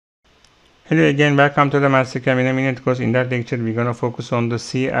Hello again, welcome to the Mastercam. In a minute course. In that lecture we're going to focus on the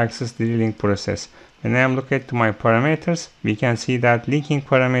C-axis drilling process. When I am looking at my parameters, we can see that linking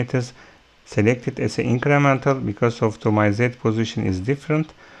parameters selected as an incremental because of my Z position is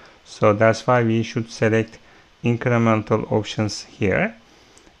different. So that's why we should select incremental options here.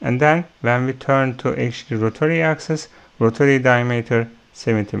 And then when we turn to actually rotary axis, rotary diameter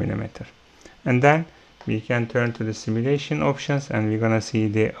 70 millimeter. And then we can turn to the simulation options and we're gonna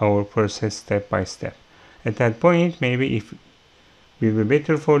see our process step by step. At that point, maybe it will be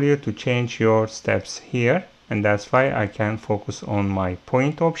better for you to change your steps here, and that's why I can focus on my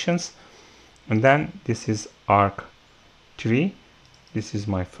point options. And then this is arc 3. This is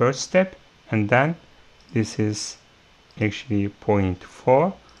my first step, and then this is actually point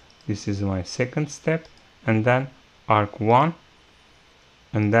 4. This is my second step, and then arc 1,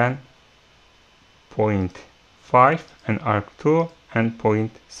 and then point 5 and arc 2 and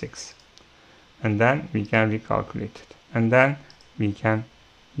point 6, and then we can recalculate it, and then we can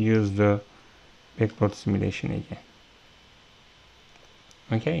use the backload simulation again.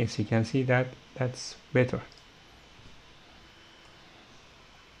 Okay, as you can see that's better.